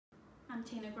I'm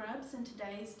Tina Grubbs, and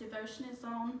today's devotion is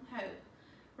on hope.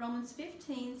 Romans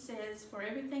 15 says, "For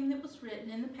everything that was written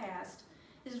in the past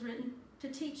is written to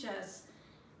teach us,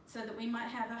 so that we might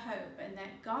have a hope, and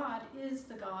that God is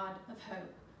the God of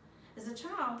hope." As a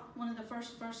child, one of the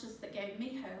first verses that gave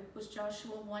me hope was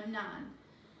Joshua 1:9.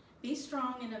 "Be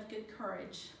strong and of good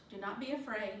courage. Do not be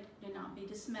afraid, do not be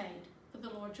dismayed, for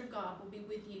the Lord your God will be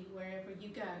with you wherever you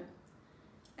go."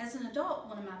 As an adult,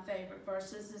 one of my favorite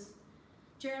verses is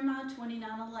Jeremiah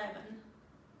 29:11.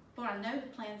 "For I know the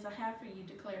plans I have for you,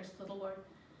 declares the Lord,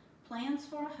 plans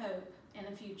for a hope and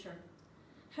a future."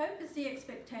 Hope is the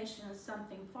expectation of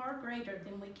something far greater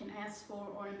than we can ask for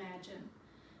or imagine.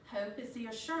 Hope is the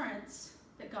assurance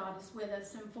that God is with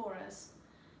us and for us,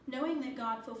 knowing that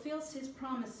God fulfills his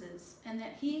promises and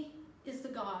that he is the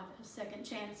God of second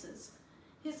chances.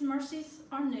 His mercies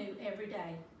are new every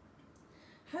day.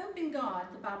 Hope in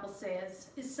God, the Bible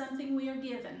says, is something we are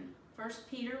given. 1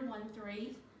 Peter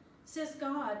 1:3 says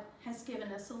God has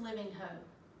given us a living hope.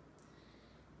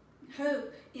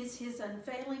 Hope is his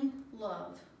unfailing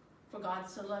love. For God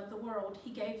so loved the world,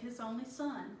 he gave his only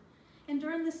Son. And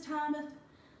during this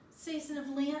season of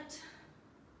Lent,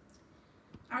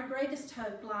 our greatest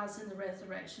hope lies in the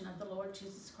resurrection of the Lord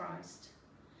Jesus Christ,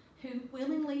 who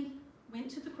willingly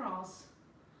went to the cross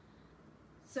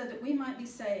so that we might be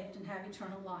saved and have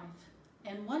eternal life.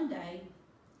 And one day,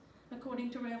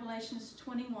 according to Revelation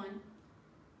 21,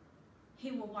 he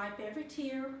will wipe every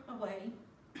tear away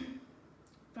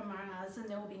from our eyes, and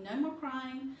there will be no more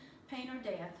crying, pain, or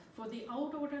death, for the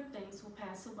old order of things will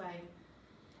pass away.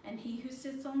 And he who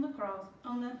sits on the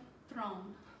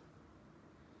throne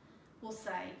will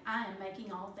say, "I am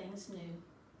making all things new."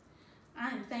 I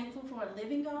am thankful for a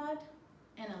living God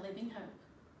and a living hope.